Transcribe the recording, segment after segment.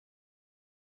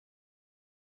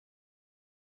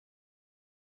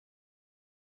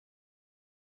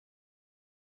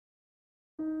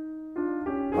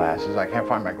glasses. I can't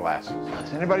find my glasses.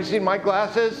 Has anybody seen my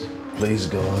glasses? Please,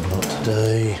 God, not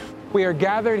today. We are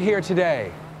gathered here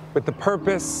today with the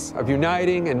purpose of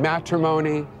uniting in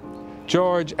matrimony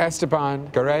George Esteban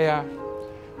Garea,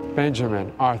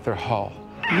 Benjamin Arthur Hull.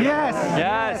 Yes!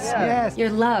 Yes! Yes!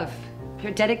 Your love,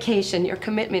 your dedication, your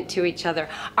commitment to each other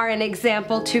are an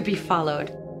example to be followed.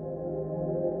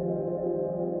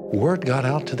 Word got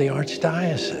out to the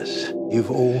archdiocese.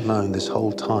 You've all known this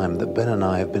whole time that Ben and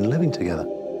I have been living together.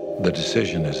 The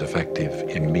decision is effective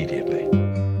immediately.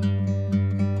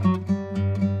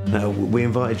 Now, we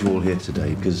invited you all here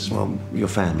today because, well, you're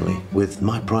family. With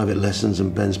my private lessons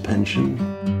and Ben's pension,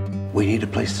 we need a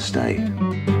place to stay.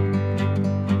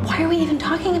 Why are we even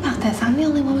talking about this? I'm the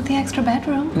only one with the extra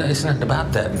bedroom. No, it's not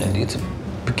about that, Mindy. It's a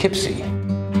Poughkeepsie.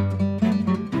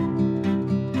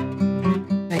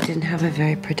 I didn't have a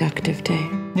very productive day.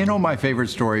 You know my favorite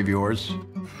story of yours?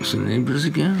 What's the name of this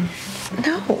again?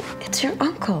 No, it's your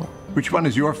uncle. Which one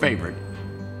is your favorite?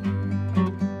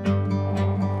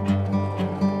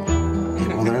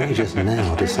 Well, they're only just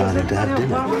now deciding to have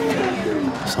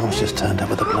dinner. Someone's just turned up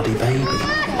with a bloody baby.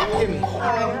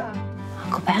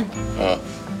 Uncle Ben?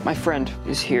 My friend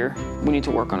is here. We need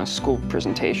to work on a school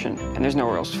presentation, and there's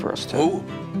nowhere else for us to. Who?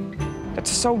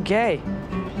 That's so gay.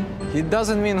 He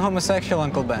doesn't mean homosexual,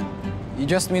 Uncle Ben. He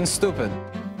just means stupid.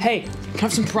 Hey, can I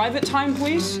have some private time,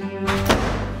 please?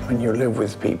 When you live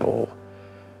with people,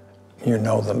 you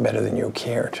know them better than you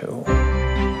care to.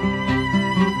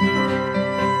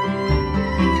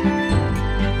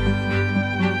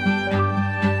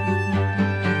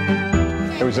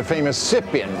 There was a famous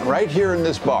sip-in right here in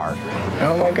this bar.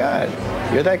 Oh my God,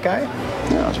 you're that guy?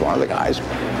 Yeah, it's one of the guys.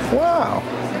 Wow.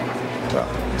 Well,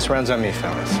 this round's on me,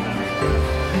 fellas.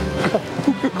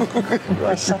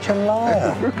 You're such a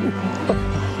liar.